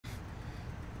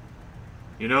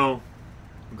You know,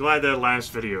 I'm glad that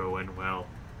last video went well.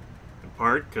 In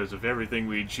part because of everything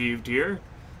we achieved here,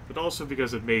 but also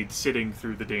because it made sitting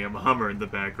through the damn Hummer in the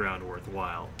background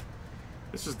worthwhile.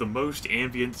 This is the most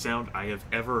ambient sound I have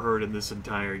ever heard in this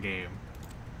entire game.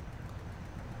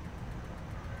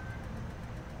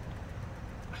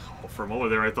 Oh, for a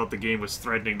moment there I thought the game was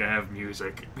threatening to have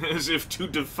music, as if to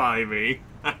defy me.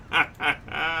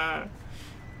 Yeah,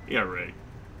 right.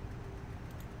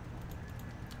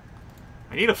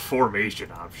 I need a formation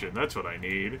option, that's what I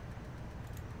need.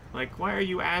 Like, why are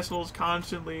you assholes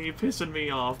constantly pissing me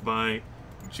off by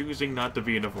choosing not to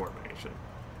be in a formation?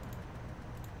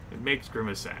 It makes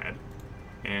Grimith sad.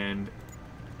 And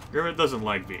Grimith doesn't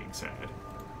like being sad.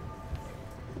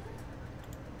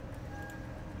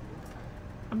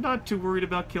 I'm not too worried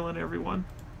about killing everyone.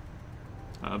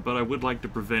 But I would like to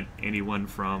prevent anyone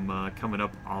from coming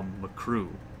up on my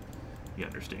crew. You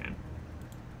understand?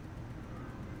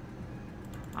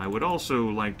 I would also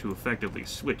like to effectively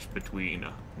switch between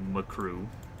my crew.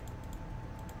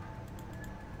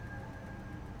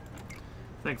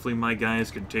 Thankfully, my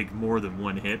guys can take more than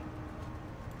one hit.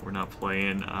 We're not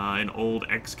playing an old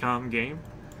XCOM game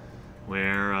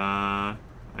where I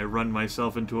run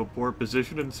myself into a poor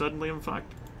position and suddenly I'm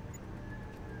fucked.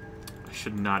 I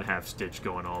should not have Stitch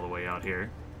going all the way out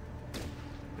here.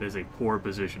 It is a poor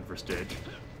position for Stitch.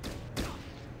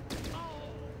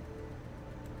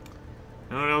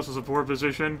 You know what else is a poor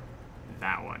position?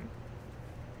 That one.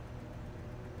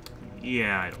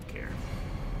 Yeah, I don't care.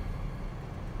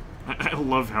 I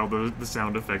love how the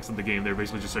sound effects in the game there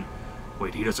basically just said,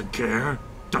 wait, he doesn't care?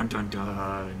 Dun dun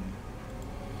dun.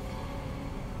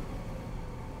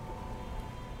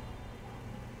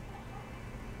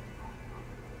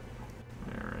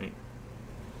 Alright.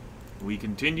 We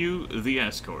continue the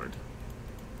escort.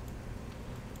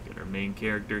 Get our main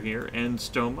character here, and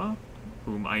Stoma,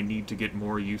 whom I need to get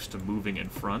more used to moving in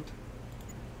front.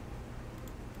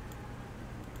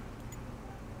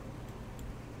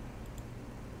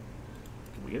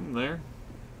 Can we get in there?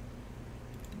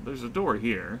 There's a door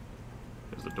here.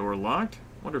 Is the door locked?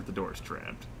 Wonder if the door is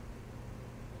trapped.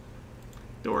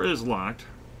 Door is locked.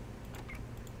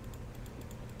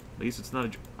 At least it's not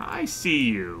a... I see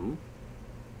you!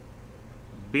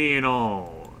 Being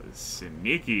all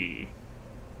sneaky.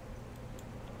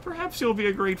 Perhaps he'll be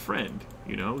a great friend.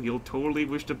 You know, he'll totally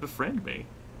wish to befriend me.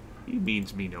 He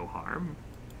means me no harm.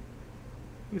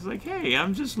 He's like, hey,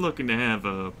 I'm just looking to have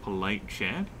a polite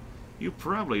chat. You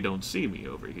probably don't see me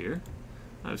over here.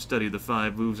 I've studied the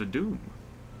 5 moves of doom.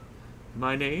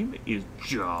 My name is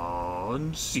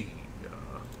John Cena.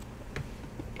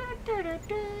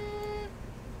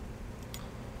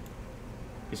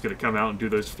 He's gonna come out and do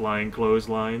those flying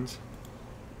clotheslines.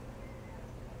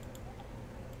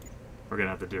 We're gonna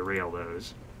have to derail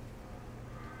those.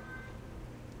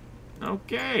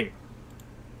 Okay.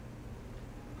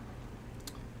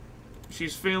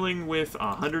 She's failing with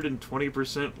 120%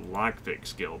 lockpick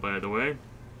skill, by the way.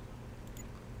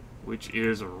 Which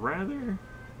is rather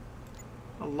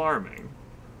alarming.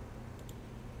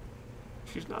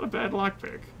 She's not a bad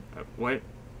lockpick. What?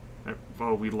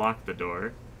 Oh, we locked the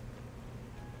door.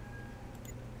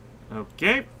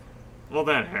 Okay. Well,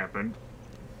 that happened.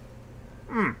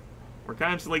 We're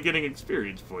constantly getting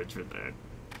experience points for that.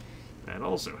 That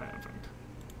also happened.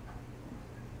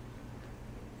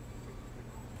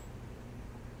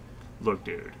 Look,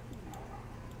 dude.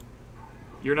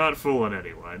 You're not fooling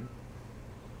anyone.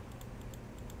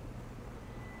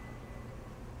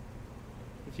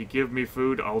 If you give me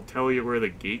food, I'll tell you where the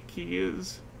gate key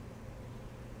is.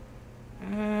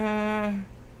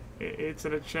 It's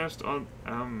in a chest on...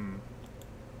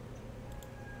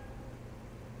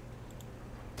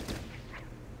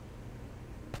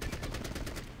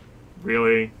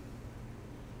 Really?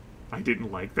 I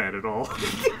didn't like that at all.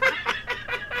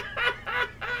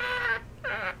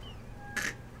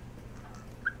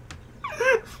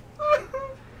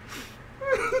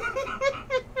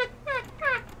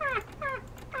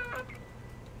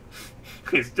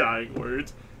 His dying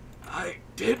words. I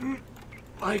didn't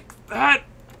like that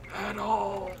at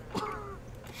all.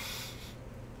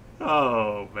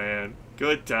 Oh, man.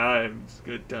 Good times.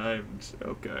 Good times.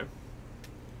 Okay.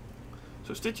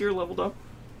 So Stitch here leveled up.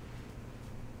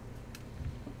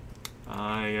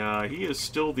 He is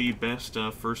still the best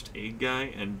first aid guy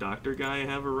and doctor guy I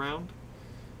have around.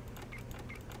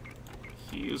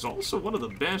 He is also one of the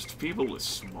best people with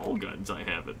small guns I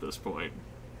have at this point.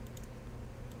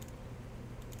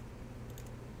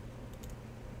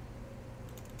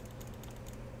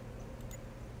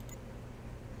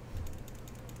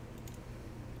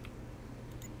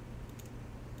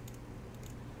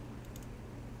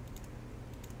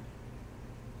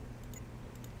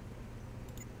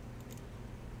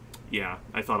 Yeah,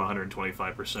 I thought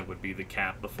 125% would be the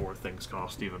cap before things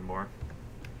cost even more.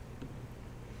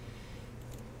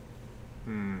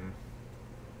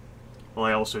 Well,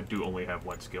 I also do only have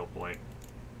one skill point.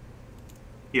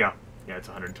 Yeah, it's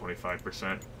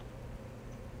 125%.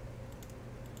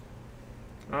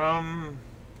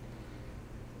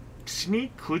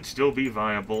 Sneak could still be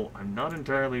viable. I'm not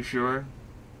entirely sure.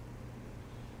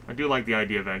 I do like the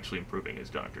idea of actually improving his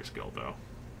doctor skill, though.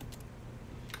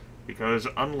 Because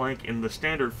unlike in the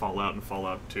standard Fallout and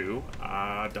Fallout 2,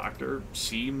 Doctor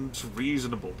seems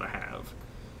reasonable to have.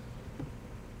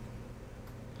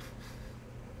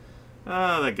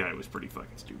 That guy was pretty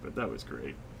fucking stupid. That was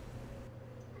great.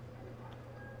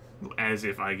 As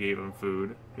if I gave him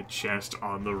food. A chest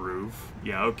on the roof.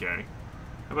 Yeah, okay.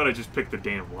 How about I just pick the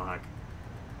damn lock?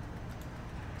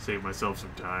 Save myself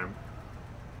some time.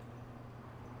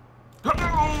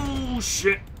 Oh,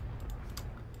 shit!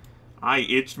 I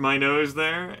itched my nose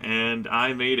there, and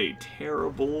I made a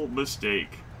terrible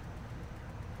mistake.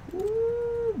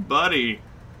 Ooh, buddy.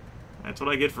 That's what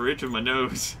I get for itching my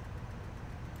nose.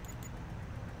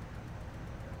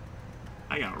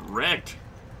 I got wrecked.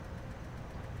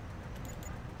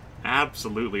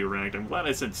 Absolutely wrecked. I'm glad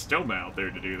I sent Stoma out there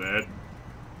to do that.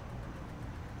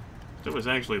 Stoma's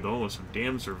actually the one with some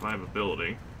damn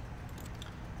survivability.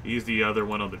 He's the other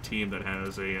one on the team that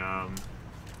has a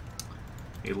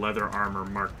leather armor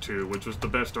Mark II, which was the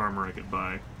best armor I could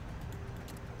buy.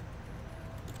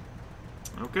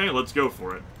 Okay, let's go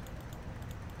for it.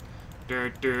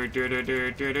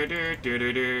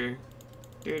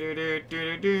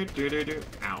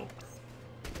 Ow.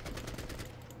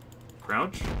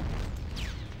 Crouch.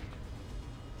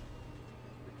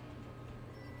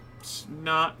 It's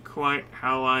not quite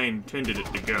how I intended it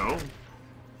to go.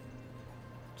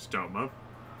 Stoma.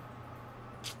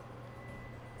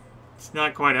 It's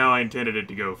not quite how I intended it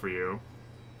to go for you.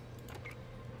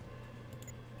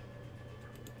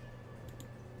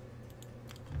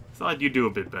 Thought you'd do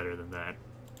a bit better than that.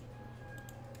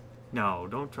 No,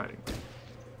 don't try to...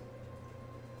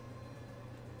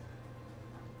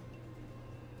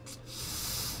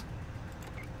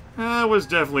 That was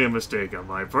definitely a mistake on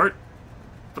my part.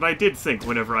 But I did think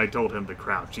whenever I told him to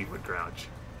crouch, he would crouch.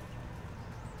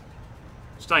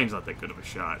 Stein's not that good of a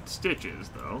shot. Stitch is,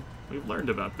 though. We've learned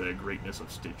about the greatness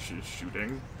of Stitch's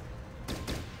shooting.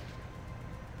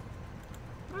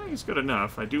 He's good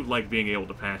enough. I do like being able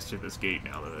to pass through this gate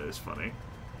now that it is funny.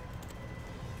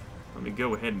 Let me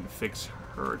go ahead and fix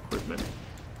her equipment.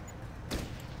 We're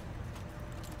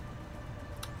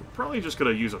probably just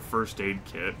going to use a first aid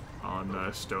kit on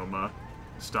Stoma.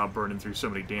 Stop burning through so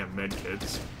many damn med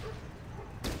kits.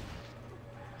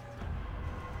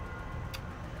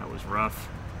 That was rough.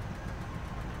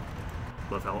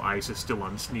 Love how Ice is still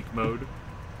on sneak mode.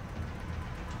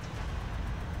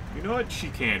 You know what? She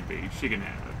can be. She can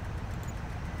have it.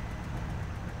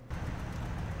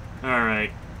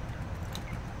 Alright.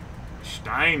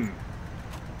 Stein.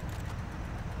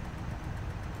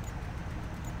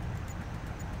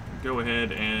 Go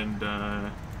ahead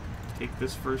and take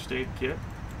this first aid kit.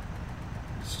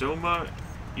 Stoma,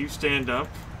 you stand up.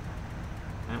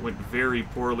 That went very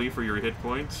poorly for your hit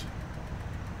points.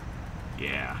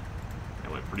 Yeah,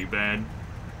 that went pretty bad.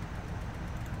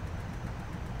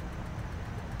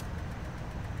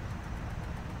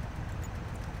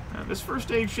 This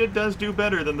first aid shit does do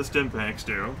better than the stim packs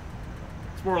do.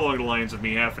 It's more along the lines of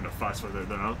me having to fuss with it,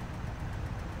 though.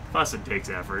 Fussing takes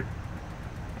effort.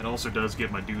 It also does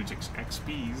give my dudes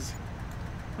XPs.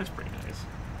 That's pretty nice.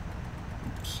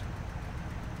 Oops.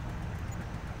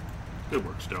 Good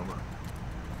work, Stoma.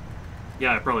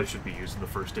 Yeah, I probably should be using the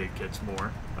first aid kits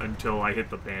more until I hit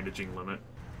the bandaging limit.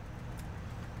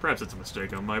 Perhaps it's a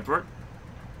mistake on my part.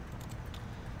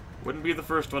 Wouldn't be the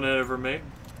first one I ever made.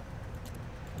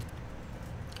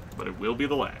 But it will be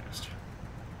the last.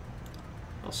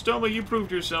 Well, Stoma, you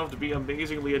proved yourself to be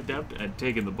amazingly adept at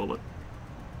taking the bullet.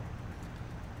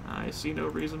 I see no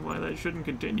reason why that shouldn't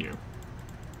continue.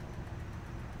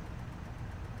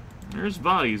 There's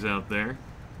bodies out there.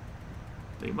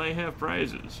 They might have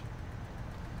prizes.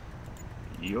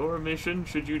 Your mission,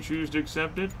 should you choose to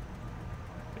accept it,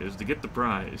 is to get the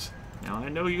prize. Now, I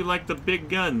know you like the big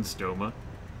guns, Stoma.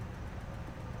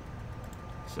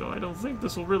 So I don't think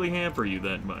this will really hamper you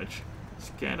that much.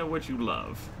 It's kind of what you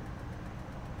love.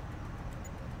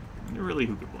 Really,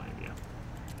 who could blame you?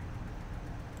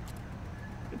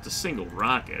 It's a single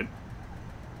rocket.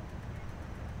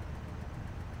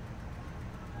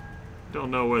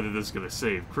 Don't know whether this is going to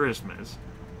save Christmas.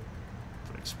 It's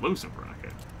an explosive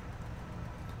rocket.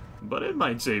 But it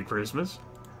might save Christmas.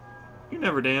 You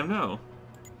never damn know.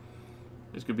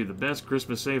 This could be the best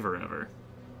Christmas saver ever.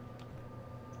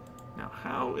 Now,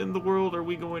 how in the world are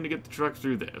we going to get the truck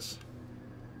through this?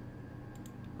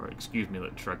 Or, excuse me, the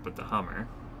truck, but the Hummer.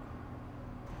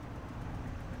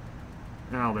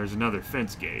 Now, there's another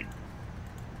fence gate.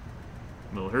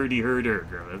 Well, herdy-herder,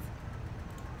 Grimith.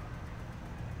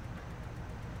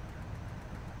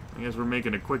 I guess we're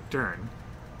making a quick turn.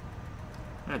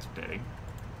 That's a pity.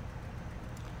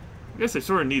 I guess I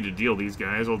sort of need to deal these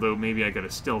guys, although maybe I gotta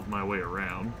stealth my way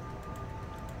around.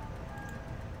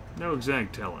 No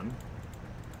exact telling.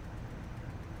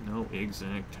 No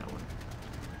exact telling.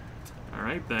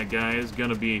 Alright, that guy is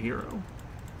gonna be a hero.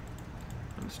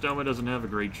 And Stoma doesn't have a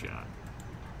great shot.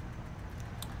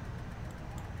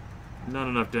 Not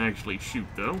enough to actually shoot,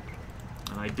 though.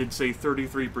 And I did say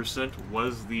 33%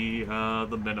 was the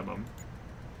minimum.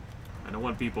 I don't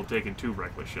want people taking too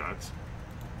reckless shots.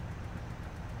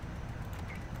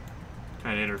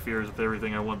 Kind of interferes with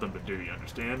everything I want them to do, you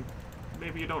understand?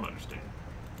 Maybe you don't understand.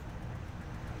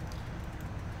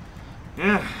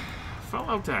 Yeah,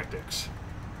 Fallout Tactics.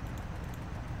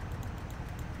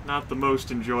 Not the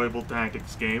most enjoyable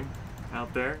tactics game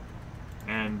out there.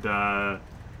 And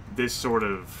this sort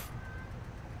of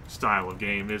style of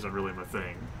game isn't really my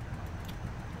thing.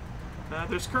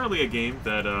 There's currently a game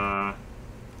that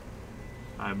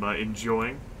I'm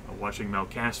enjoying watching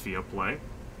Malcasvia play,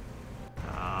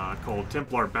 called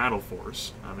Templar Battle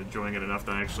Force. I'm enjoying it enough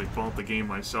that I actually bought the game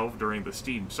myself during the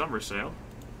Steam Summer Sale.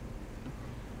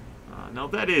 Now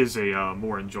that is a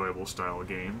more enjoyable style of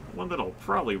game, one that I'll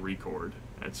probably record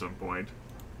at some point.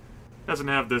 Doesn't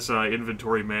have this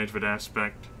inventory management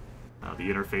aspect. The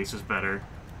interface is better.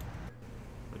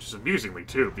 Which is amusingly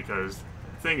too, because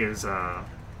the thing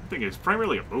is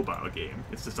primarily a mobile game.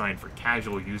 It's designed for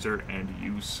casual user and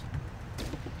use.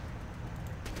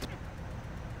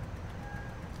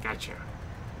 Gotcha.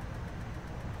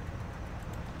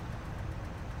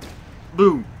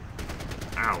 Boom!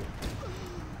 Ow.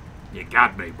 You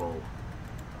got me, bull.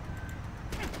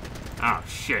 Oh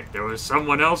shit, there was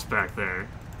someone else back there.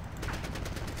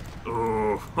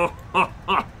 Oh, ho, ho,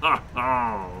 ho, ho,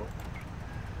 ho.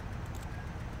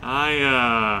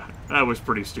 That was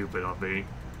pretty stupid of me.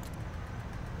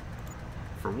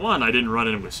 For one, I didn't run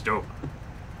in with Stoma.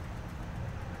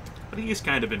 But he's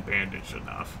kind of been bandaged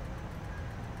enough.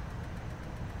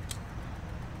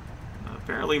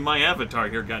 Apparently my avatar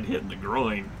here got hit in the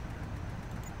groin.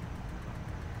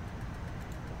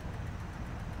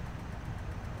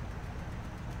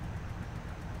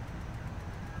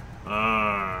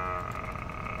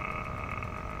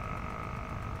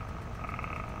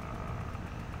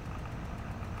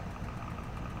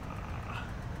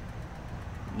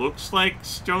 Looks like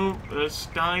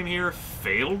Stein here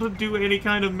failed to do any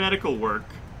kind of medical work.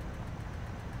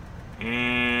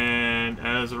 And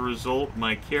as a result,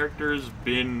 my character's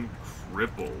been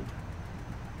crippled.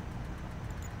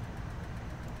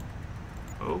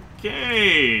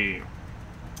 Okay.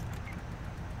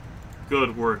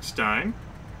 Good work, Stein.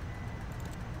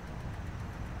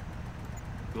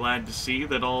 Glad to see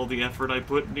that all the effort I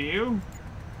put into you,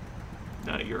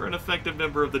 you're an effective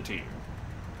member of the team.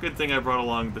 Good thing I brought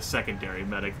along the secondary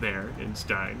medic there in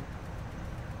Stein.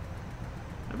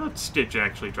 How about Stitch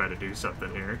actually try to do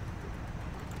something here?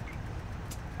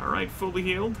 Alright, fully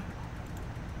healed.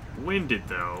 Winded,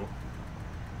 though.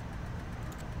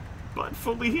 But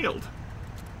fully healed.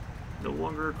 No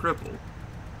longer a cripple.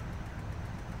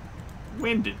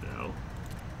 Winded, though.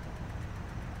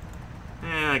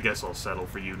 I guess I'll settle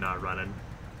for you not running.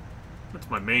 That's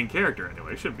my main character,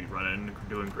 anyway. I shouldn't be running,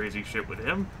 doing crazy shit with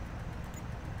him.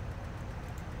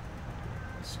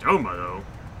 Stoma, though.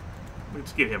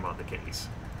 Let's get him on the case.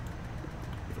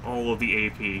 With all of the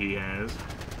AP he has.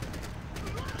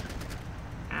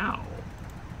 Ow.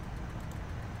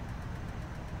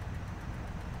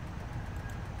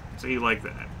 So you like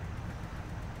that.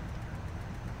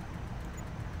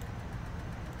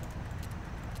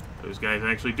 Those guys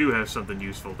actually do have something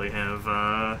useful. They have,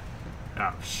 oh,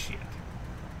 shit.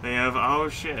 They have, oh,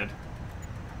 shit.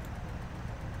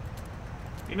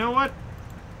 You know what?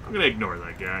 I'm gonna ignore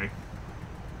that guy.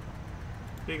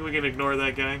 Think we can ignore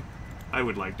that guy? I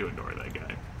would like to ignore that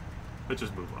guy. Let's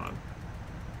just move on.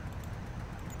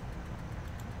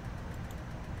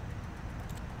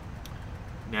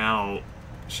 Now,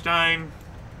 Stein,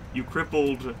 you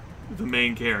crippled the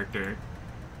main character.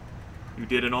 You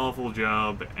did an awful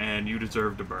job, and you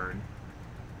deserve to burn.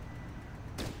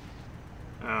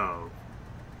 Oh.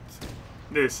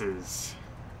 This is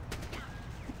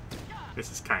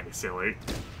kind of silly.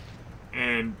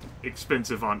 And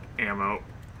expensive on ammo.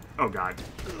 Oh god.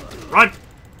 Run!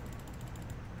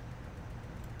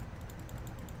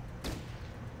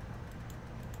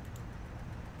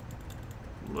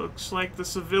 Looks like the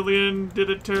civilian did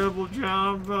a terrible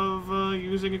job of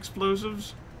using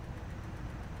explosives.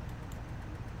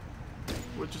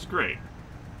 Which is great.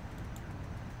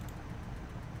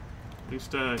 At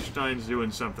least Stein's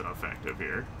doing something effective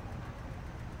here.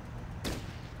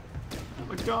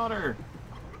 Oh, I got her!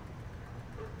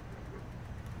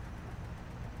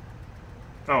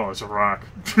 Oh, it's a rock.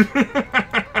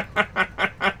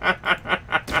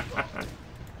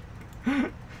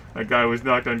 That guy was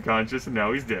knocked unconscious and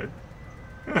now he's dead.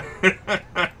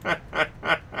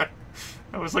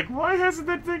 I was like, why hasn't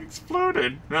that thing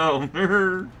exploded? No.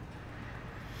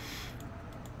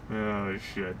 Oh,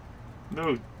 shit.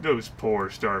 Those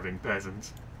poor, starving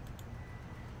peasants.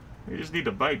 They just need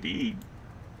a bite to eat.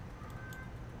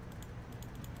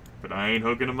 But I ain't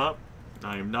hooking them up.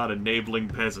 I am not enabling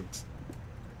peasants.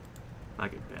 I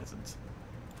get peasants.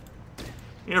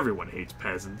 Everyone hates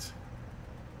peasants.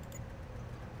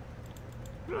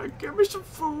 Give me some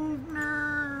food,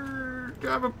 nerd.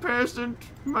 I'm a peasant.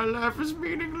 My life is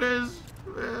meaningless.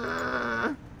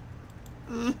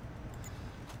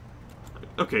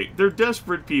 Okay, they're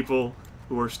desperate people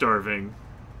who are starving.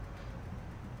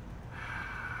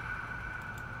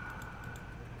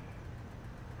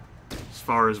 As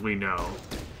far as we know.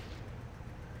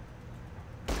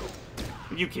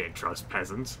 You can't trust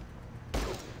peasants.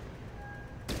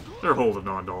 They're holding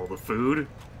on to all the food.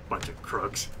 Bunch of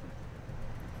crooks.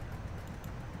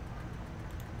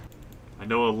 I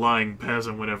know a lying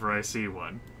peasant whenever I see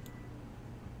one.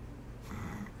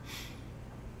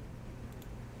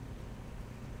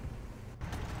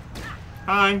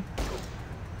 Hi.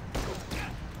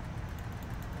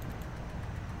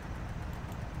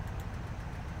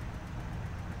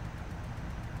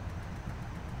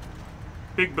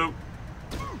 Big boot.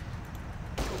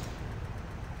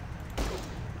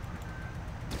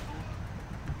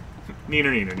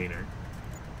 Neener.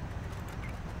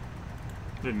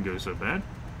 Didn't go so bad.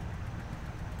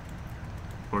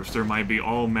 Of course, there might be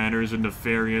all manners of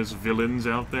nefarious villains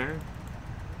out there.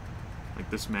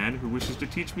 Like this man who wishes to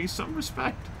teach me some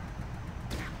respect.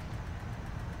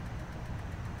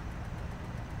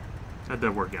 How'd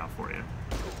that work out for you?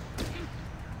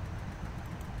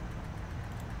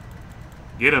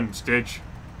 Get him, Stitch.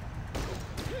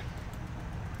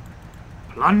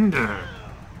 Plunder!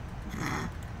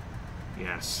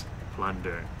 Yes,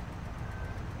 plunder.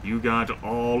 You got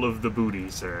all of the booty,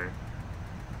 sir.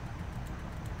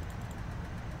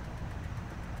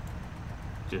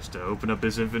 Just to open up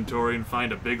his inventory and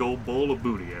find a big old bowl of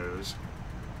bootios.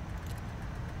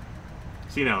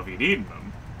 See, now, if he'd eaten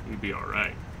them, he'd be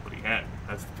alright. But he hadn't.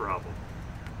 That's the problem.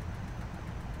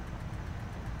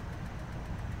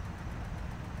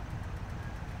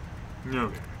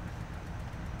 Okay.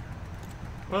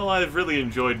 Well, I've really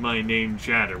enjoyed my name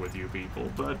chatter with you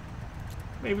people, but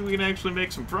maybe we can actually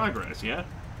make some progress, yeah?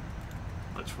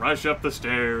 Let's rush up the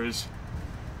stairs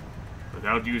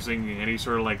without using any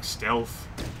sort of, like, stealth.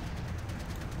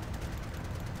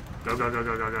 Go.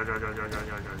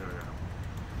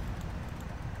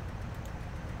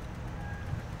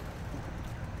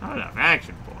 Not enough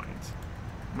action points.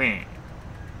 Man.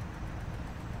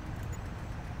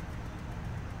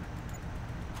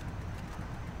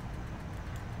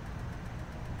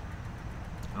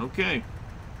 Okay.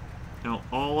 Now,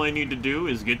 all I need to do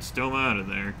is get Stoma out of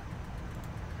there.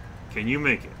 Can you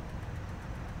make it?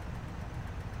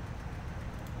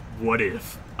 What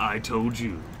if I told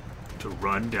you to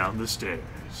run down the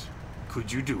stairs?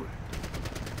 Could you do it?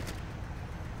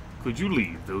 Could you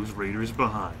leave those raiders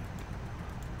behind?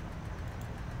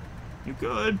 You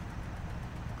could.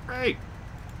 Great.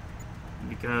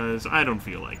 Because I don't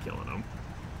feel like killing them.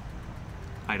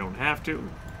 I don't have to.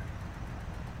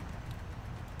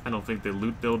 I don't think the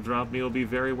loot they'll drop me will be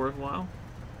very worthwhile.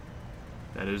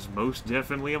 That is most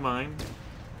definitely a mine.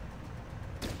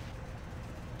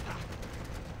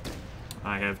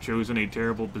 I have chosen a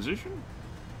terrible position.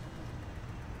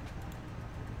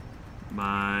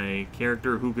 My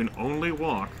character, who can only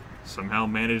walk, somehow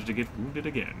managed to get wounded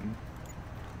again.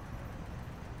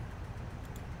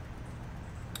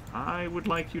 I would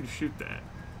like you to shoot that.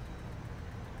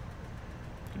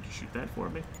 Could you shoot that for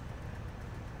me?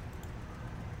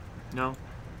 No?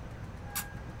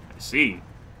 I see.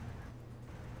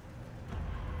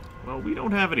 Well, we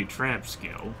don't have any trap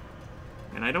skill.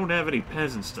 And I don't have any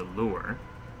peasants to lure.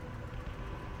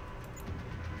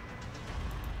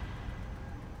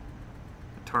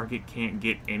 The target can't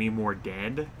get any more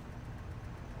dead?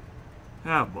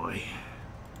 Oh boy.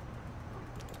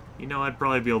 You know, I'd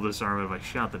probably be able to disarm it if I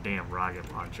shot the damn rocket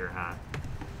launcher, huh?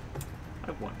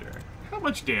 I wonder, how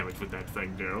much damage would that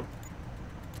thing do?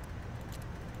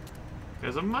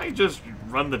 Because I might just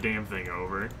run the damn thing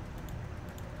over.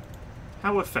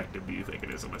 How effective do you think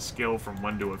it is on a scale from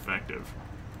 1 to effective?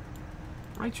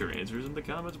 Write your answers in the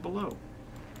comments below.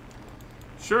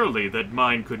 Surely that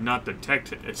mine could not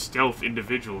detect a stealth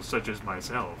individual such as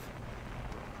myself.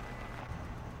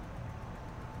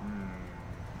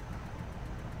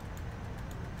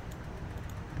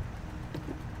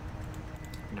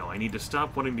 No, I need to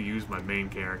stop wanting to use my main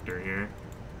character here.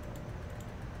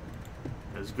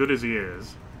 As good as he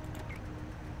is.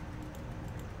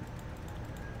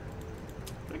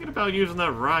 Thinking about using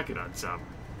that rocket on something.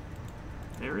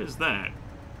 There is that.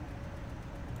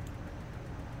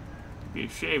 It'd be a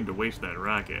shame to waste that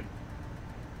rocket.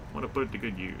 I want to put it to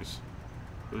good use.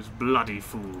 Those bloody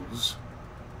fools.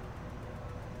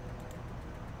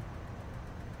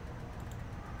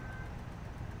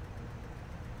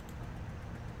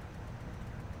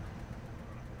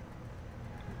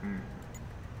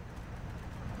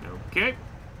 Okay.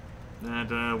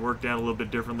 That worked out a little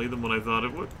bit differently than what I thought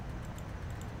it would.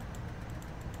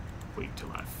 Wait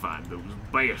till I find those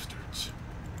bastards.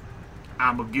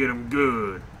 I'ma get them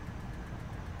good.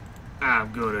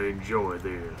 I'm gonna enjoy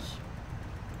this.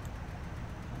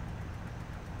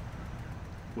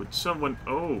 Would someone...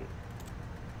 Oh.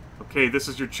 Okay, this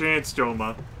is your chance,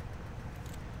 Stoma.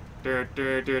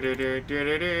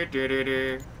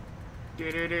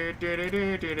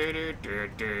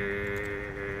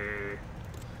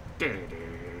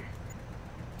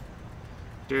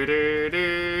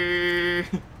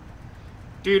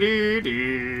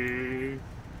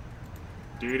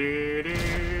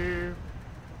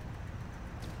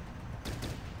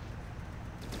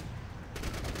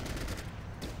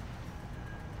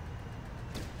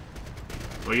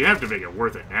 Well, you have to make it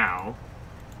worth it now.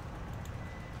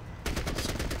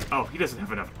 Oh, he doesn't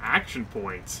have enough action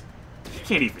points. He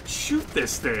can't even shoot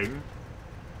this thing.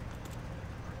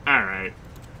 Alright.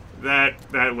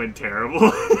 That went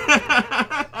terrible.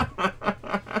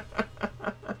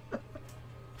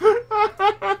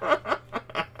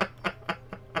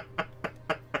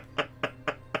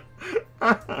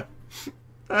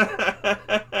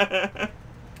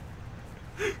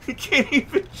 He can't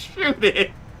even shoot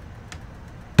it.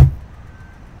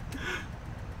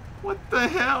 What the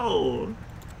hell?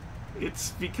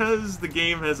 It's because the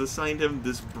game has assigned him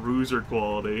this bruiser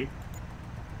quality.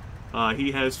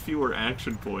 He has fewer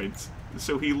action points,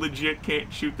 so he legit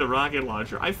can't shoot the rocket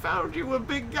launcher. I found you a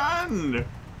big gun!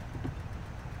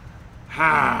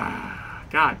 Ha!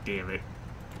 God damn it.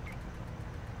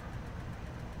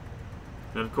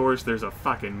 And of course, there's a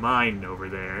fucking mine over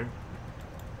there.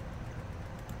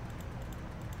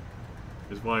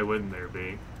 Because why wouldn't there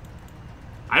be?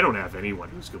 I don't have anyone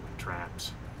who's good with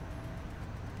traps.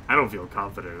 I don't feel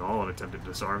confident at all in attempting to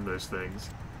disarm those things.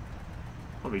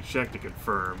 Let me check to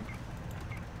confirm.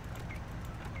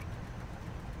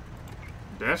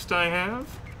 Best I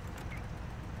have,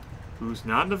 who's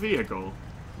not in a vehicle,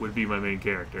 would be my main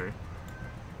character.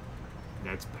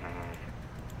 That's bad.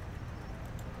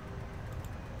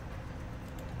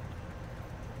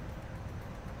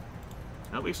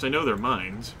 At least I know their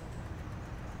minds.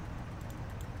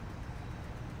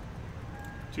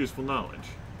 It's useful knowledge.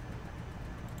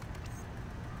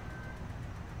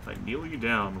 If I kneel you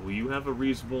down, will you have a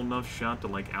reasonable enough shot to,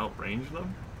 like, outrange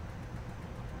them?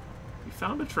 You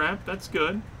found a trap, that's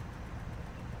good.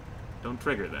 Don't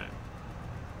trigger that.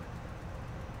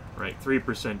 Right,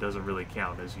 3% doesn't really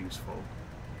count as useful.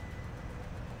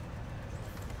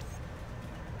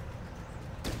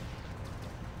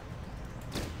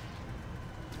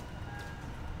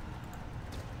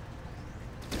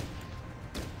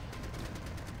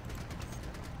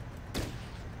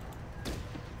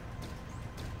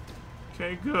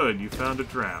 Okay, good. You found a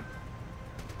trap.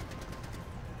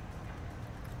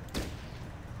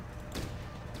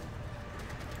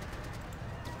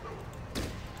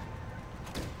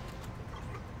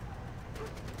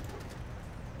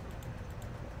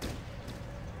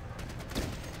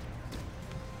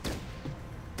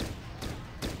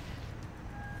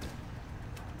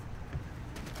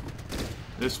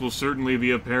 This will certainly be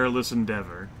a perilous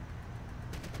endeavor.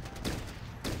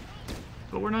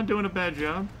 But we're not doing a bad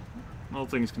job. All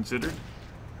things considered.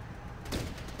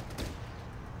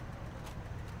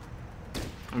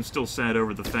 I'm still sad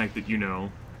over the fact that, you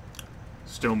know,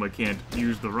 Stoma can't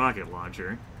use the rocket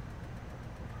launcher.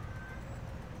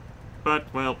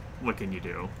 But, well, what can you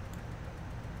do?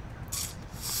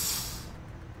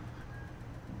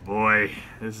 Boy,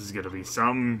 this is gonna be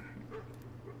some...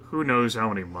 Who knows how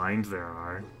many mines there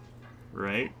are,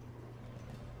 right?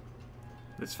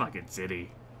 This fucking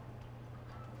city.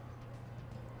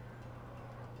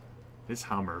 This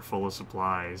Hummer full of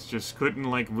supplies just couldn't,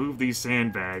 like, move these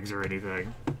sandbags or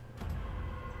anything.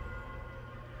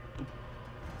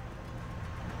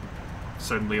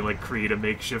 Suddenly, like, create a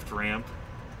makeshift ramp.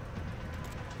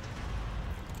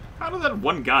 How did that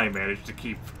one guy manage to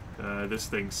keep this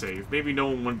thing safe? Maybe no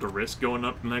one wanted to risk going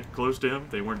up that close to him?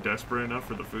 They weren't desperate enough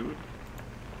for the food?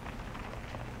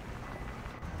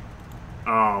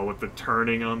 Oh, with the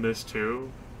turning on this,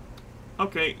 too?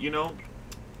 Okay, you know,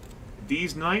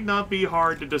 these might not be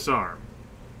hard to disarm.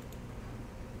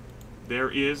 There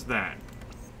is that.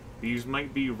 These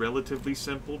might be relatively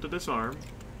simple to disarm,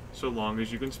 so long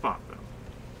as you can spot them.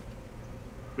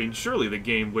 I mean, surely the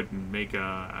game wouldn't make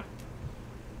a...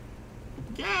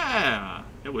 Yeah!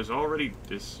 It was already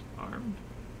disarmed?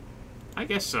 I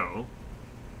guess so.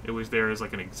 It was there as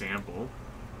like an example.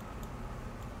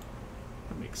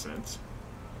 That makes sense.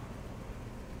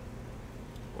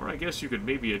 Or I guess you could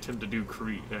maybe attempt to do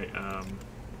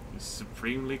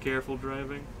supremely careful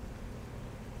driving.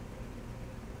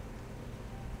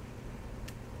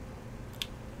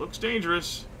 Looks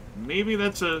dangerous. Maybe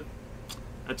that's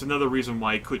another reason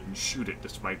why I couldn't shoot it,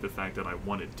 despite the fact that I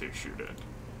wanted to shoot it.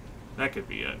 That could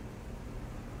be it.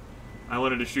 I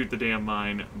wanted to shoot the damn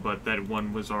mine, but that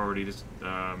one was already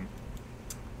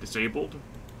disabled,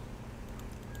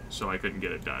 so I couldn't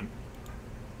get it done.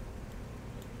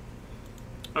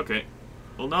 Okay.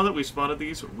 Well, now that we spotted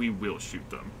these, we will shoot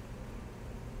them.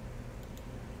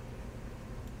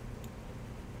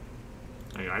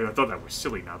 I thought that was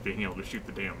silly not being able to shoot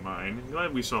the damn mine.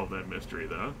 Glad we solved that mystery,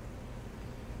 though.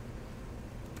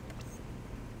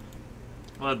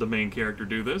 I'll have the main character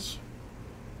do this.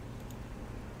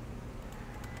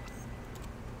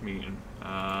 I mean,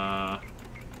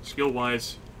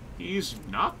 skill-wise, he's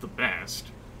not the best.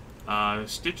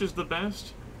 Stitch is the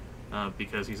best,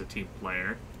 because he's a team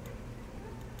player.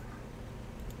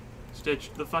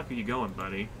 Stitch, the fuck are you going,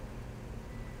 buddy?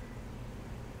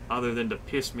 Other than to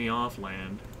piss me off,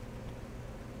 land.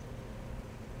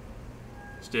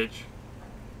 Stitch.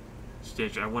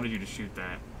 Stitch, I wanted you to shoot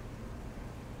that.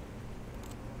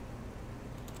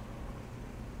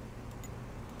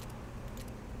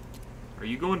 Are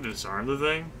you going to disarm the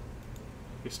thing?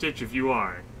 Stitch, if you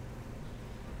are.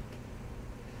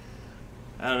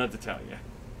 I don't know what to tell you.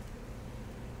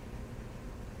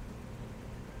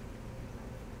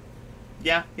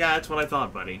 Yeah, that's what I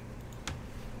thought, buddy.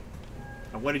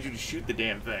 I wanted you to shoot the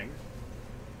damn thing.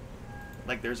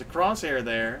 Like, there's a crosshair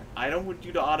there. I don't want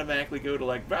you to automatically go to,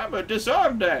 like, I'm gonna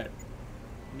disarm that!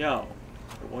 No.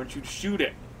 I want you to shoot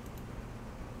it.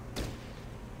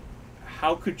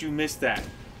 How could you miss that?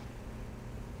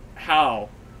 How?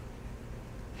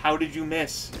 How did you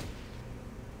miss?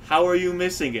 How are you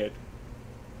missing it?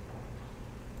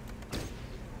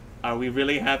 Are we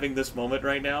really having this moment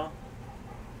right now?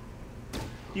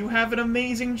 You have an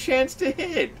amazing chance to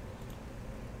hit!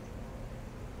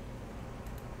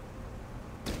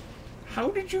 How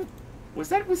did you... Was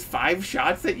that with 5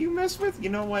 shots that you messed with? You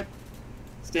know what?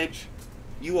 Stitch,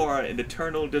 you are an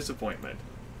eternal disappointment.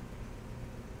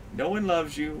 No one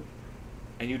loves you,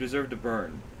 and you deserve to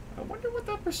burn. I wonder what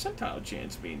that percentile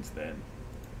chance means then.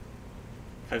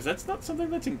 Because that's not something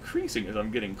that's increasing as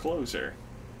I'm getting closer.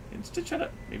 And Stitch had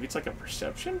a... Maybe it's like a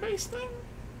perception-based thing?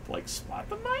 To, like, spot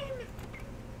the mine?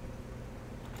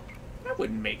 That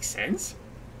wouldn't make sense.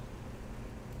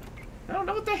 I don't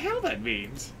know what the hell that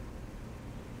means.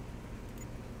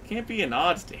 Can't be an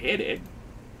odds to hit it.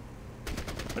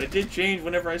 But it did change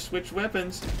whenever I switched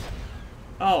weapons.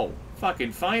 Oh,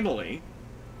 fucking finally.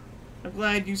 I'm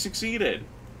glad you succeeded.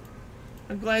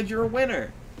 I'm glad you're a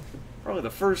winner. Probably the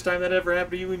first time that ever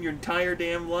happened to you in your entire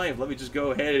damn life. Let me just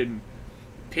go ahead and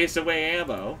piss away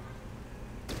ammo.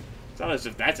 It's not as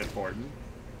if that's important.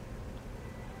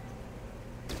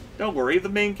 Don't worry, the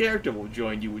main character will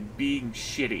join you in being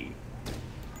shitty.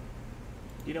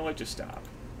 You know what? Just stop.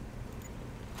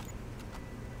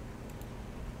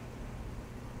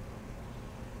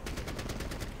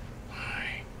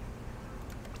 Why?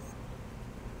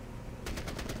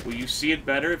 Will you see it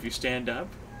better if you stand up?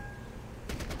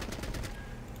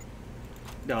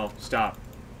 No, stop.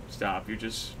 Stop. You're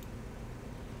just...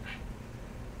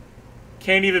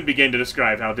 Can't even begin to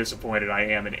describe how disappointed I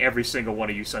am in every single one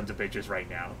of you sons of bitches right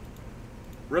now.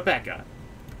 Rebecca,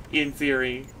 in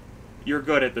theory, you're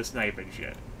good at the sniping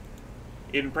shit.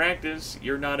 In practice,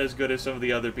 you're not as good as some of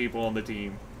the other people on the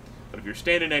team. But if you're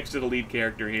standing next to the lead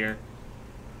character here,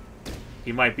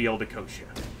 he might be able to coach you.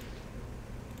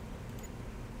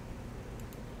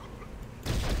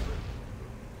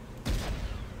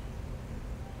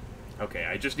 Okay,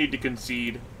 I just need to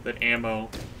concede that ammo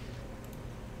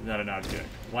is not an object.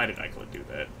 Why did I do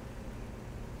that?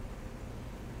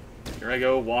 Here I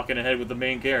go, walking ahead with the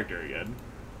main character again.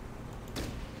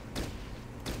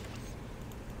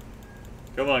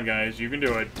 Come on, guys, you can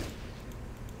do it.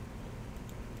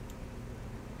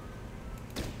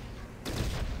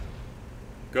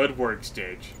 Good work,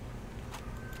 Stitch.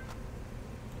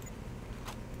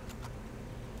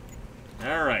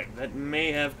 Alright, that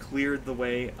may have cleared the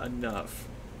way enough.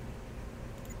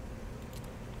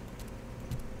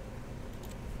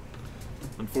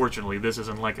 Unfortunately, this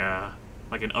isn't like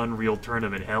an Unreal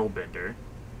Tournament Hellbender.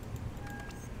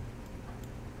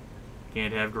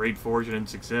 Can't have great fortune and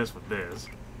success with this.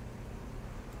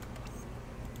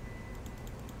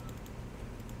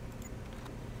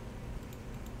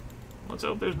 Let's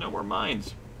hope there's no more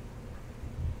mines.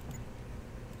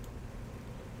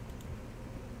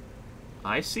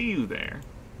 I see you there.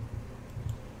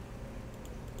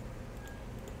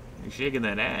 You're shaking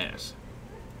that ass.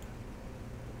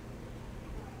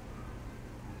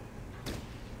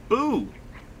 Boo!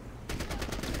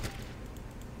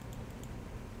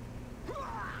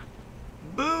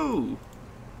 Boo!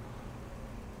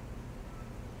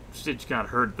 Stitch got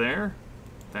hurt there.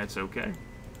 That's okay.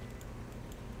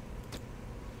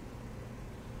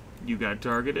 You got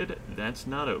targeted. That's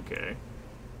not okay.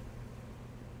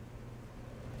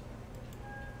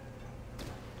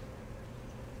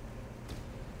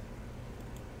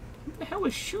 Who the hell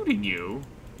is shooting you?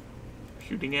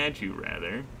 Shooting at you,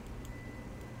 rather.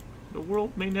 The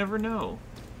world may never know.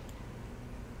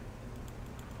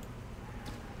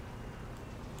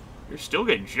 You're still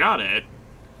getting shot at.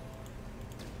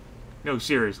 No,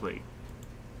 seriously.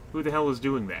 Who the hell is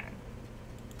doing that?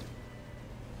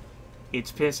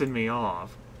 It's pissing me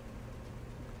off.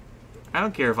 I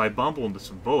don't care if I bumble into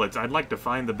some bullets. I'd like to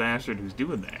find the bastard who's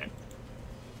doing that.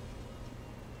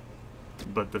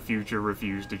 But the future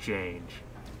refused to change.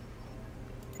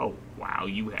 Oh, wow,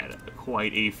 you had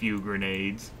quite a few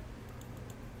grenades.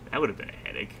 That would have been a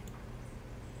headache.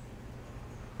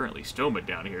 Currently, Stoma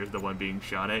down here is the one being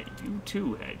shot at. You,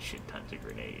 too, had shit tons of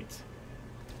grenades.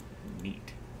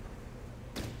 Neat.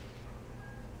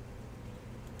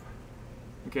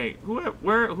 Okay,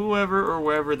 whoever or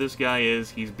wherever this guy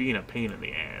is, he's being a pain in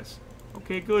the ass.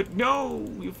 Okay, good. No!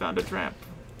 You found a trap.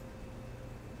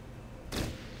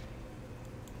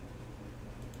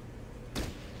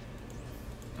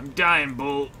 I'm dying,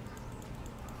 Bull.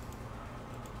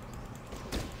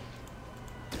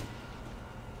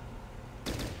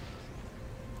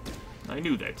 I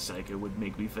knew that psycho would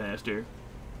make me faster.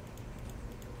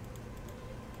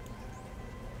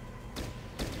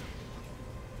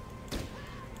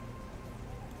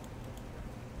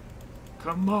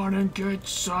 Come on and get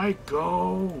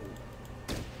psycho!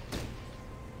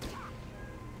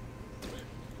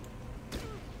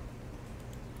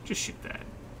 Just shoot that.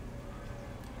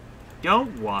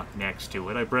 Don't walk next to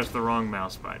it. I pressed the wrong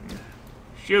mouse button.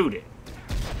 Shoot it.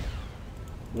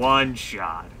 One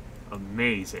shot.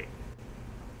 Amazing.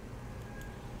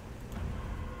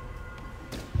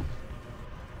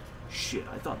 Shit,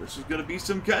 I thought this was gonna be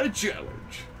some kind of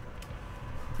challenge.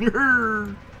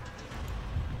 That's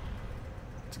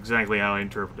exactly how I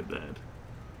interpreted that.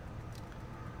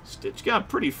 Stitch got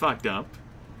pretty fucked up,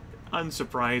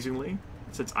 unsurprisingly,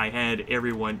 since I had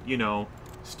everyone, you know,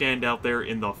 stand out there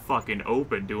in the fucking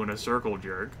open doing a circle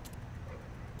jerk.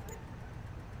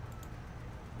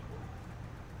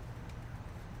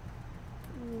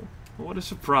 What a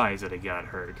surprise that he got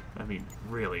hurt. I mean,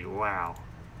 really, wow.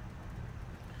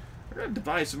 We're gonna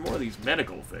devise some more of these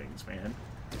medical things, man.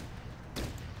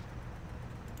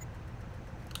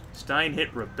 Stein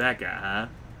hit Rebecca, huh?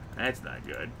 That's not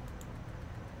good.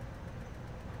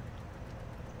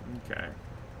 Okay.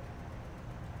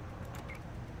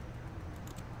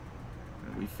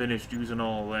 And we finished using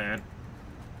all that.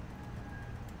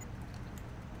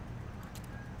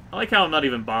 I like how I'm not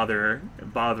even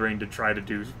bothering to try to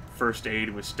do first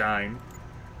aid with Stein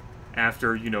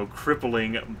after, you know,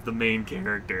 crippling the main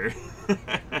character.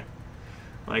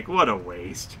 Like, what a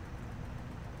waste.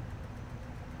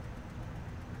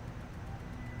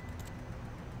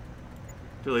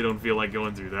 Really don't feel like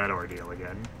going through that ordeal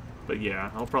again. But yeah,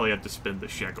 I'll probably have to spend the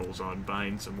shekels on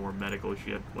buying some more medical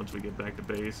shit once we get back to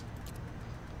base.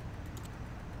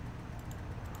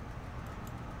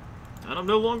 And I'm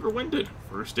no longer winded.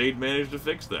 First aid managed to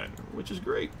fix that, which is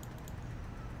great.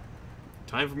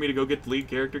 Time for me to go get the lead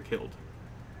character killed.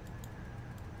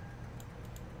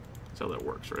 That's how that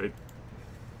works, right?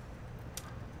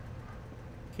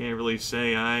 Can't really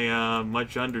say I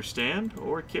much understand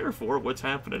or care for what's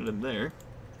happening in there.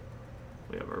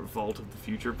 We have our Vault of the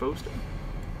Future poster.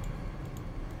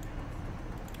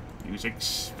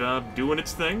 Music's doing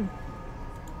its thing.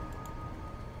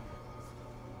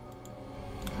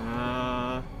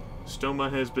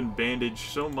 Stoma has been bandaged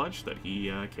so much that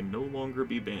he can no longer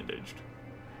be bandaged.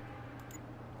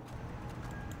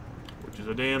 Which is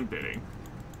a damn pity.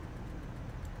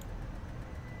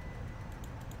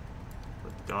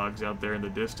 With the dogs out there in the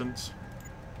distance.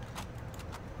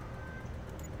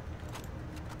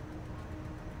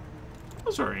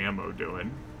 How's our ammo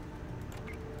doing?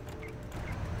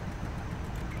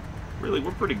 Really,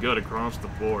 we're pretty good across the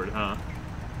board, huh?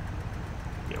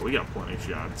 Yeah, we got plenty of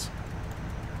shots.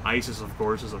 ISIS, of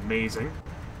course, is amazing.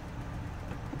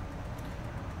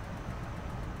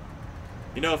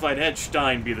 You know, if I'd had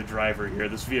Stein be the driver here,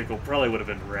 this vehicle probably would have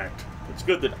been wrecked. It's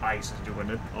good that ICE is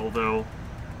doing it, although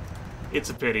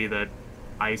it's a pity that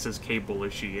ICE is capable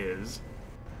as she is.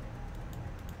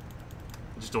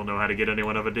 I just don't know how to get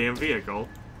anyone of a damn vehicle.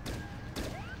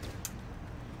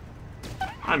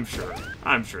 I'm sure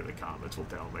the comments will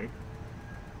tell me.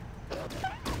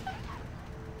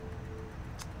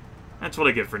 That's what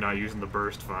I get for not using the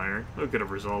burst fire. I could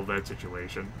have resolved that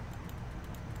situation.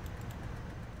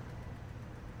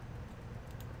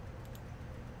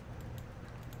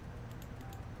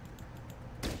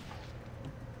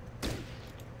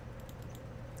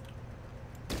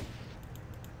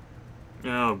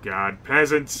 Oh god,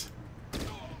 peasants!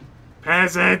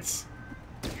 Peasants!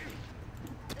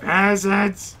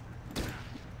 Peasants!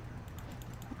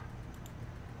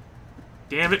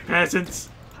 Damn it, peasants!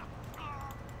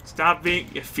 Stop being...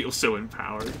 It feels so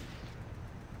empowered.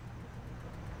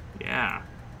 Yeah.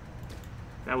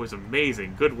 That was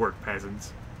amazing. Good work,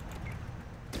 peasants.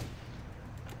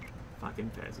 Fucking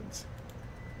peasants.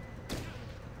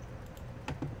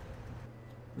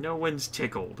 No one's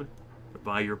tickled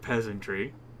by your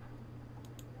peasantry.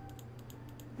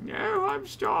 No, I'm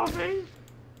starving.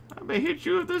 I'm gonna hit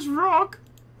you with this rock.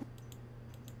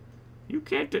 You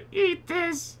can't eat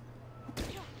this.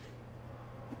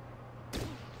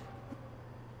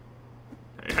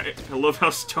 I love how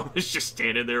Stoma's just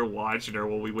standing there watching her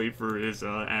while we wait for his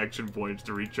action points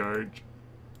to recharge.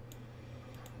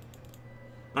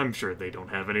 I'm sure they don't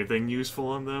have anything useful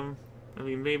on them. I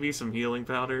mean, maybe some healing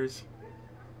powders.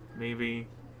 Maybe.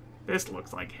 This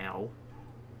looks like hell.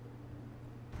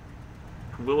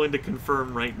 I'm willing to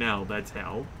confirm right now that's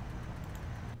hell.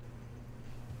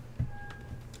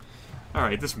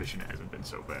 Alright, this mission hasn't been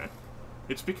so bad.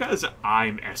 It's because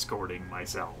I'm escorting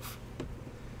myself.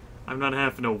 I'm not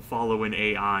having to follow an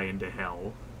AI into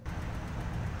hell.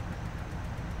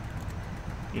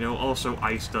 You know, also,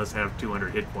 Ice does have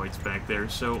 200 hit points back there,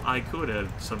 so I could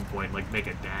at some point, like, make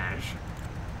a dash.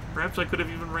 Perhaps I could have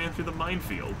even ran through the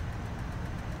minefield.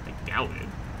 I doubt it.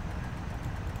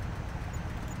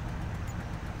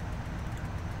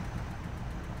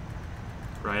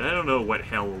 Right, I don't know what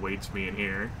hell awaits me in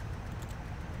here.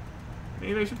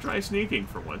 Maybe I should try sneaking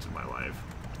for once in my life.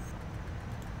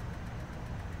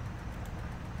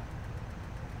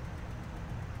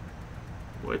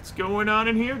 What's going on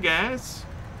in here, guys?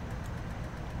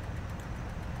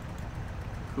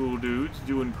 Cool dudes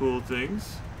doing cool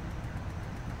things.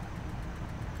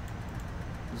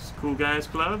 This is Cool Guys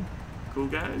Club? Cool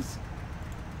guys?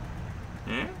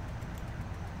 Eh?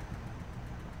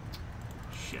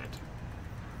 Shit.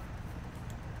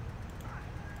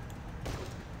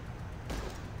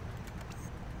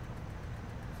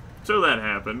 So that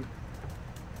happened.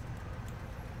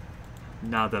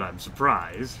 Not that I'm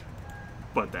surprised,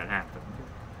 but that happened.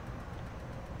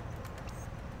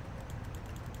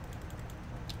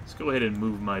 Let's go ahead and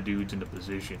move my dudes into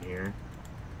position here.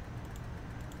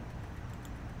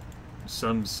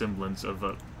 Some semblance of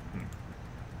a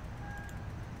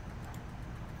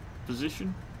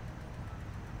position.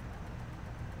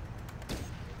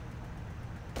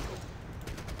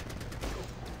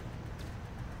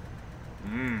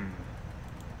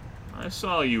 I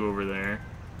saw you over there.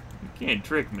 You can't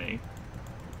trick me.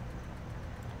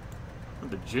 I'm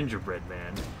the gingerbread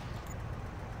man.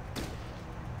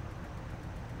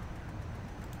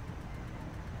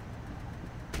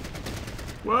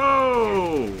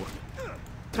 Whoa!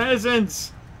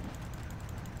 Peasants!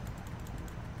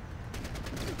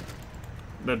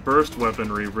 That burst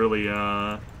weaponry really,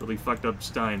 really fucked up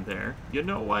Stein there. You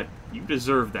know what? You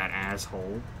deserve that,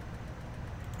 asshole.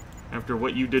 After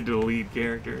what you did to the lead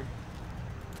character.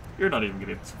 You're not even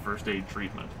getting some first aid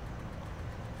treatment.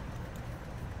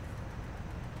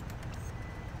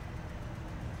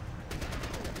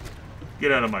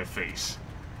 Get out of my face.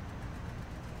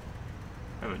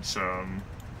 Having some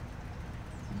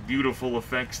beautiful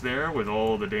effects there with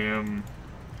all the damn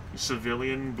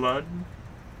civilian blood.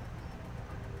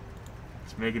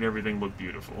 It's making everything look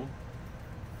beautiful.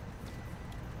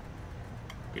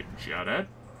 Getting shot at.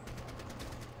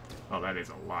 Oh, that is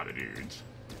a lot of dudes.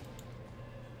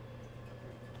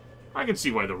 I can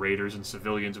see why the raiders and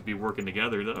civilians would be working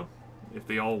together, though, if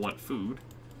they all want food.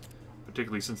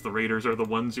 Particularly since the raiders are the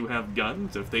ones who have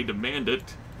guns. If they demand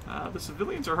it, the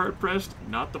civilians are hard-pressed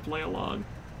not to play along.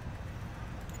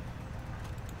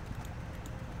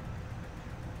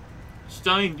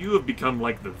 Stein, you have become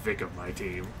like the Vic of my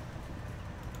team.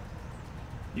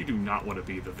 You do not want to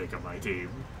be the Vic of my team.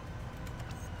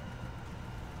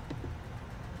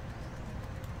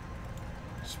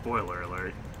 Spoiler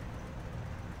alert.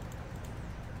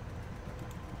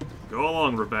 Go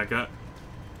along, Rebecca.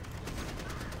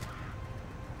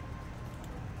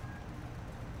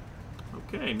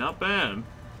 Okay, not bad.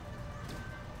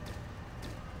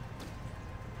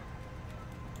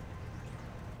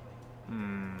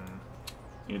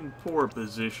 In poor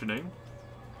positioning.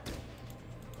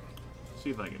 See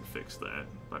if I can fix that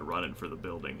by running for the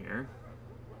building here.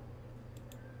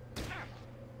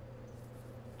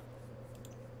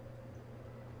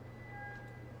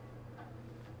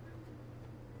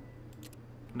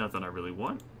 Nothing I really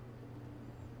want.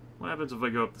 What happens if I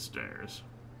go up the stairs?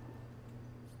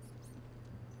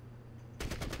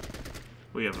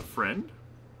 We have a friend.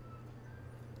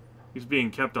 He's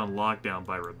being kept on lockdown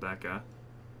by Rebecca.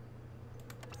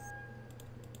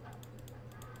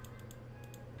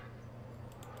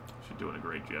 She's doing a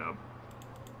great job.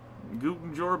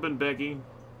 Guten Jorben, Becky.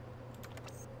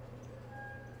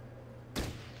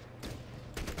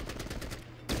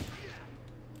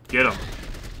 Get him.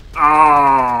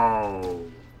 Oh,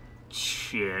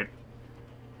 shit.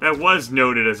 That was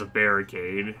noted as a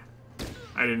barricade.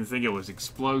 I didn't think it was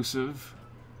explosive.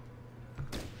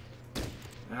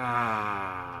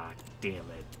 Ah, damn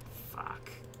it.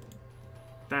 Fuck.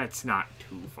 That's not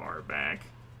too far back.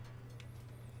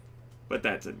 But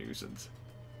that's a nuisance.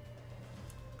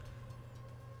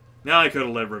 Now I could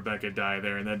have let Rebecca die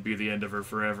there, and that'd be the end of her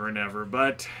forever and ever,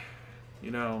 but, you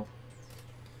know,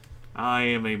 I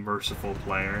am a merciful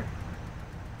player.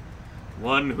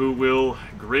 One who will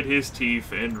grit his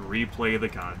teeth and replay the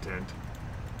content.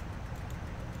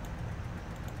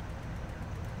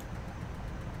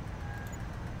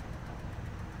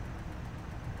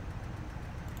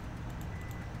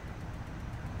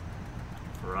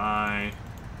 For I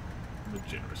am a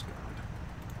generous God.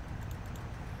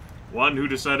 One who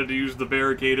decided to use the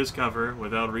barricade as cover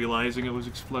without realizing it was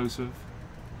explosive.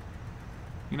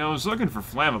 You know, I was looking for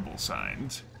flammable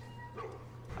signs.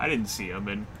 I didn't see them,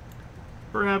 and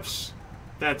perhaps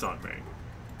that's on me.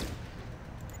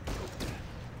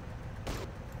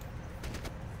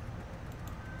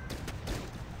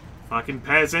 Fucking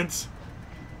peasants.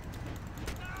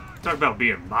 Talk about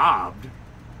being mobbed.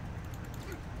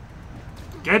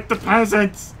 Get the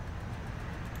peasants!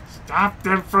 Stop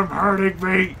them from hurting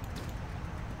me!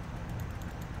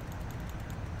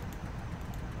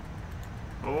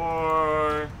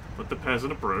 Or let the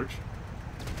peasant approach.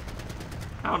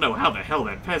 I don't know how the hell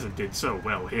that peasant did so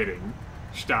well hitting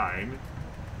Stein.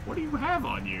 What do you have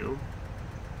on you?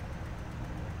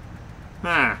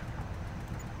 Huh.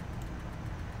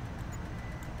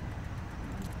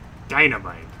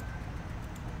 Dynamite.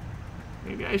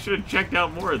 Maybe I should have checked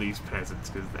out more of these peasants,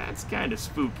 because that's kind of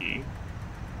spooky.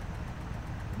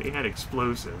 They had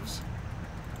explosives.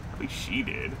 At least she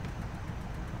did.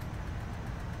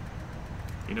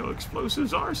 You know,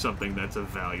 explosives are something that's of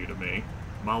value to me.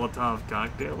 Molotov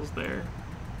cocktails there.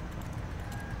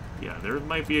 Yeah, there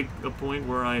might be a point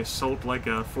where I assault like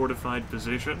a fortified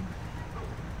position,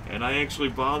 and I actually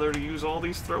bother to use all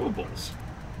these throwables.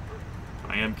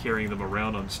 I am carrying them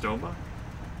around on Stoma.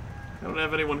 I don't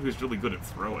have anyone who's really good at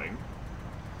throwing,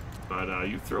 but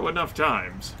you throw enough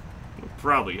times, you'll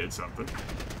probably hit something.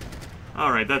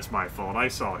 Alright, that's my fault. I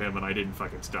saw him and I didn't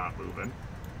fucking stop moving.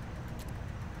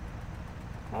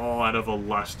 All out of a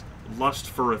lust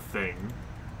for a thing.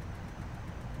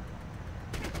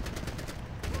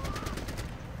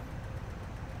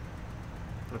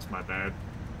 That's my bad.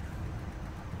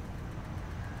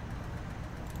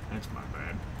 That's my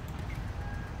bad.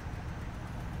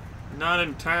 Not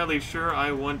entirely sure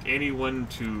I want anyone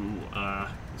to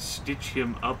stitch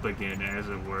him up again, as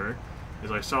it were,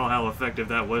 as I saw how effective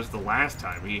that was the last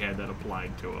time he had that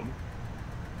applied to him.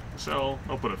 So,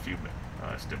 I'll put a few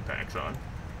stim packs on.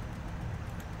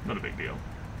 Not a big deal.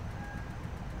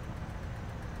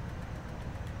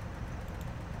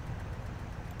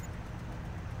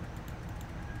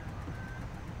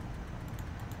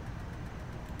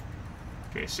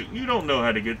 Okay, so you don't know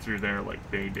how to get through there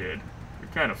like they did. You're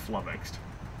kind of flummoxed.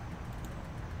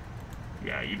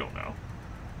 Yeah, you don't know.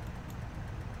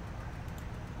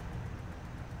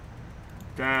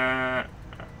 That...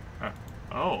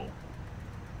 oh.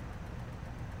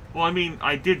 Well, I mean,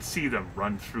 I did see them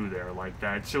run through there like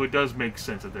that, so it does make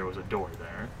sense that there was a door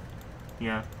there.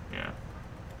 Yeah, yeah.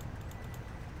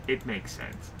 It makes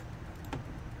sense.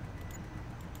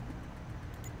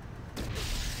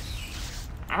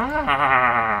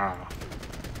 Ah!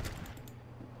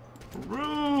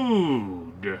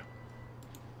 Rude!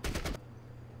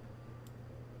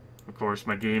 Of course,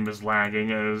 my game is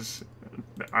lagging as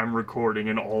I'm recording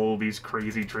and all these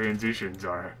crazy transitions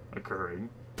are occurring.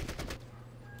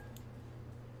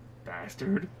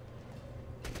 Bastard.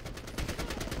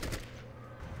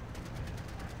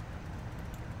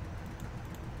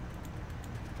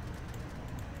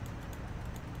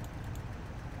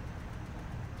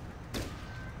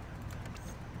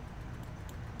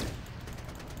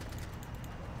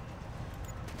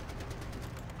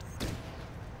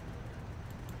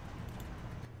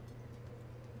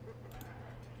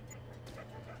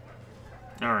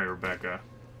 Alright, Rebecca.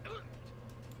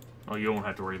 Oh, you won't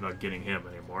have to worry about getting him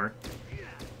anymore.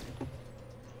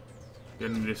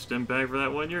 Gonna need a stim pack for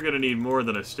that one? You're gonna need more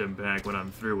than a stim pack when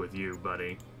I'm through with you,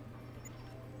 buddy.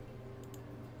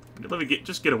 Let me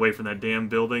just get away from that damn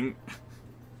building.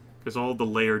 Because all the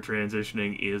layer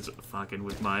transitioning is fucking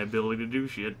with my ability to do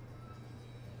shit.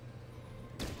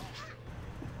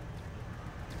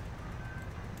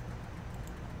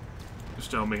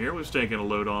 Stoma here was taking a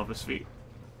load off his feet.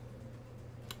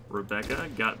 Rebecca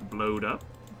got blowed up.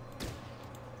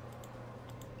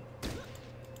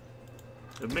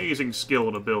 Amazing skill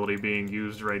and ability being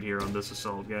used right here on this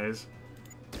assault, guys.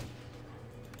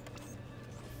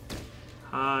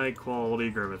 High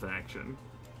quality Grimith action.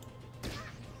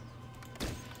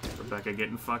 Rebecca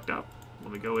getting fucked up.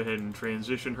 Let me go ahead and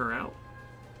transition her out.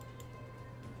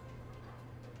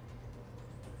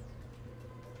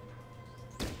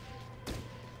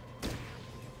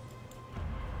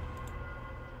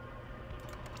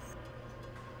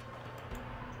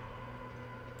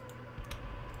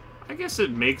 I guess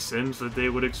it makes sense that they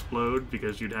would explode,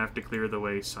 because you'd have to clear the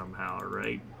way somehow,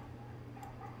 right?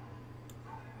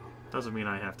 Doesn't mean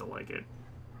I have to like it.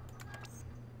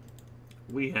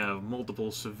 We have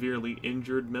multiple severely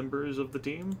injured members of the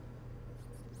team.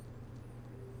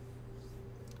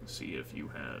 Let's see if you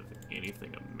have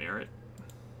anything of merit.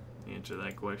 The answer to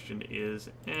that question is,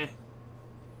 eh.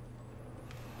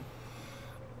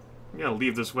 I'm gonna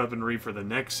leave this weaponry for the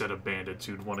next set of bandits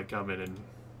who'd want to come in and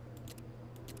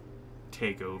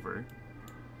take over.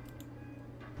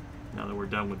 Now that we're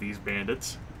done with these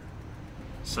bandits.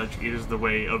 Such is the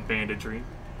way of banditry.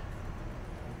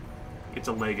 It's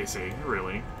a legacy,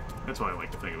 really. That's what I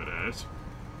like to think of it as.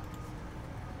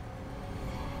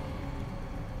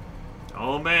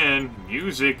 Oh man,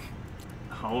 music.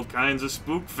 All kinds of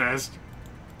spook fest.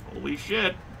 Holy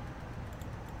shit.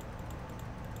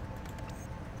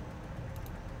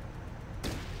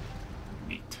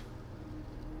 Neat.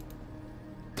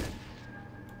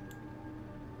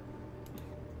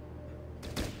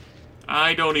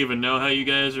 I don't even know how you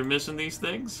guys are missing these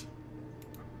things.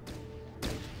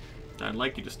 I'd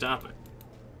like you to stop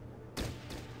it.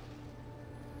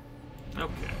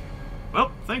 Okay.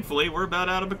 Well, thankfully, we're about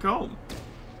out of Macomb.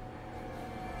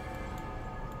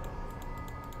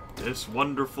 This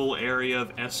wonderful area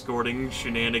of escorting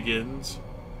shenanigans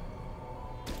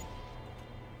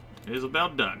is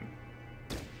about done.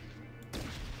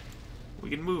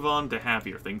 We can move on to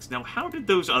happier things. Now, how did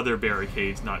those other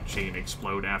barricades not chain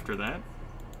explode after that?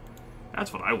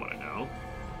 That's what I want to know.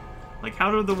 Like,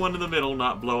 how did the one in the middle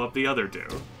not blow up the other two?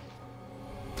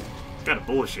 It's kind of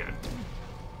bullshit.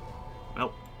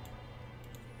 Well,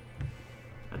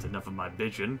 that's enough of my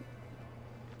bitching.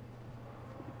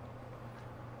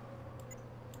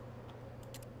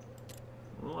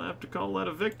 We'll have to call that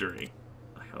a victory.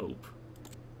 I hope.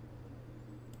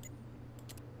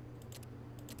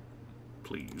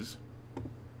 Please.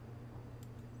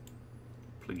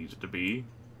 Pleased to be.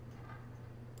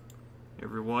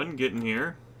 Everyone, get in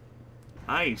here.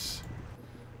 Nice.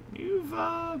 You've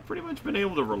pretty much been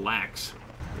able to relax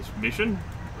this mission.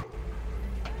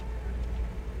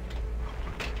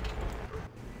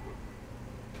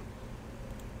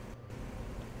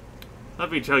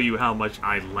 Let me tell you how much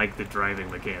I like the driving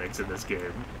mechanics in this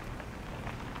game.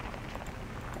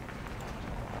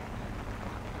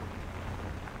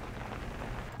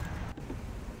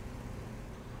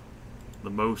 The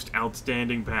most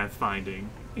outstanding pathfinding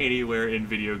anywhere in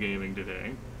video gaming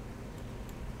today.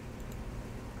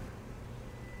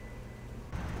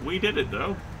 We did it,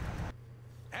 though.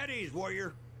 At ease,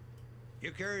 warrior.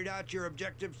 You carried out your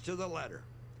objectives to the letter.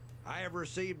 I have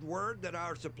received word that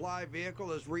our supply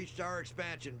vehicle has reached our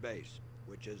expansion base,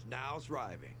 which is now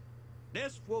thriving.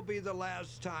 This will be the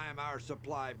last time our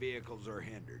supply vehicles are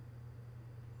hindered.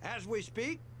 As we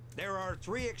speak, there are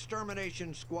 3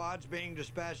 extermination squads being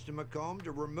dispatched to Macomb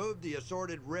to remove the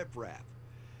assorted riffraff.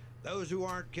 Those who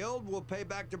aren't killed will pay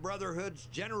back the Brotherhood's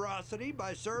generosity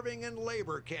by serving in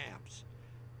labor camps.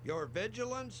 Your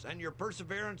vigilance and your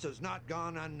perseverance has not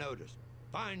gone unnoticed.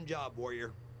 Fine job,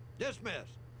 warrior.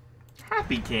 Dismissed.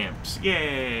 Happy camps.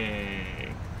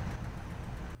 Yay!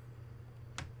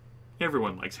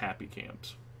 Everyone likes happy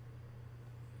camps.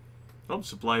 Oh,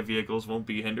 supply vehicles won't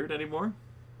be hindered anymore.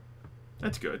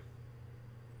 That's good.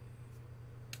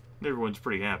 Everyone's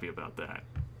pretty happy about that.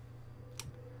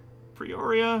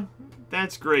 Peoria,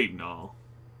 that's great and all.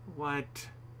 What?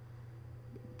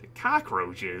 The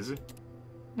cockroaches?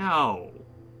 No.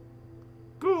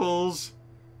 Ghouls?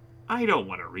 I don't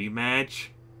want a rematch.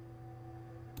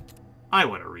 I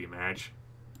want a rematch.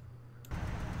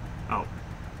 Oh.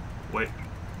 What?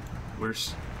 We're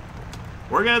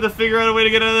gonna have to figure out a way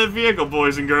to get out of that vehicle,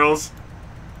 boys and girls.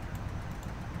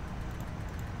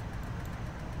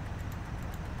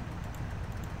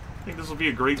 I think this will be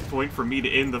a great point for me to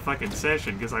end the fucking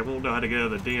session, because I won't know how to get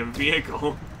out of the damn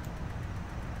vehicle.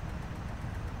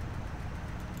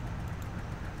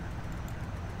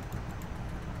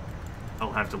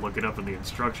 I'll have to look it up in the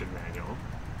instruction manual.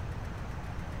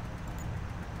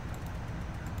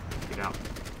 Get out.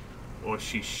 Well,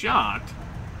 she's shot.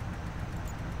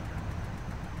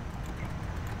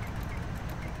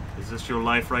 Is this your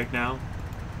life right now?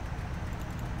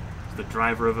 As the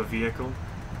driver of a vehicle?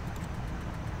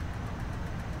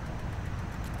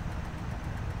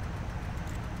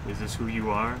 Is this who you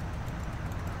are?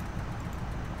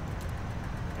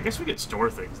 I guess we could store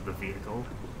things in the vehicle.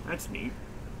 That's neat.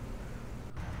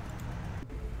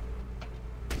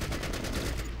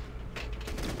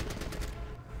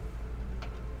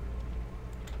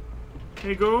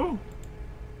 Hey, Ghoul.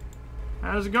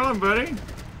 How's it going, buddy?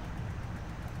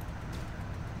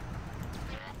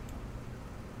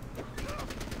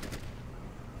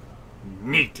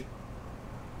 Neat.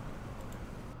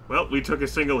 Well, we took a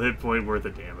single hit point worth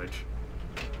of damage.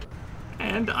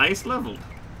 And ice leveled.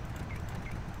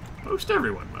 Most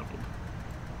everyone leveled.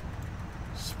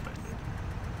 Splendid.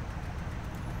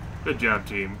 Good job,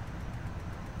 team.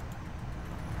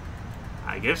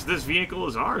 I guess this vehicle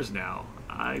is ours now.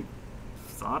 I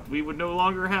thought we would no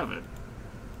longer have it.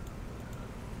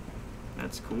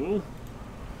 That's cool.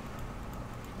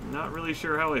 Not really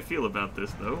sure how I feel about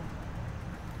this, though.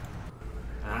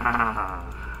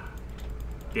 Ah.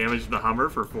 Damaged the Hummer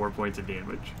for 4 points of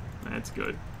damage. That's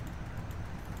good.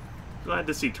 Glad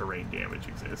to see terrain damage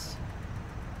exists.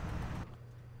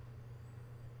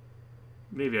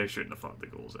 Maybe I shouldn't have fought the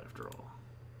ghouls after all.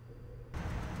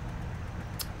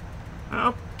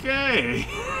 Okay.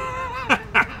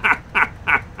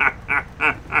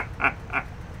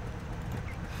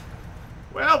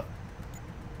 Well,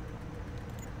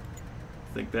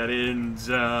 I think that ends,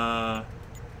 yeah.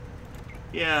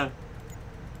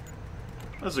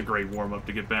 That's a great warm-up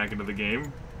to get back into the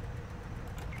game.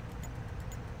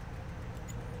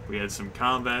 We had some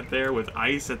combat there with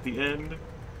ice at the end.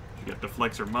 She got to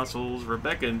flex her muscles.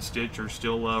 Rebecca and Stitch are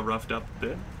still roughed up a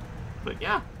bit. But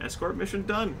yeah, escort mission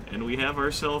done. And we have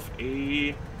ourselves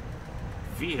a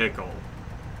vehicle.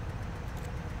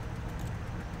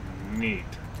 Neat.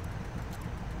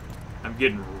 I'm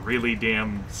getting really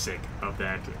damn sick of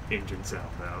that engine sound,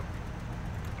 though.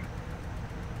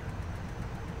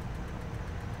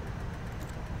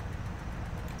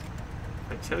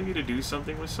 If I tell you to do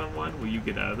something with someone, will you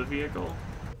get out of the vehicle?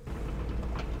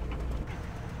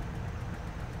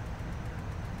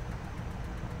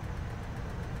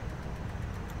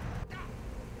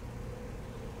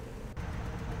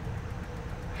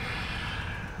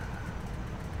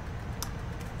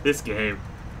 This game.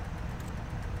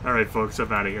 Alright, folks,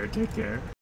 I'm out of here. Take care.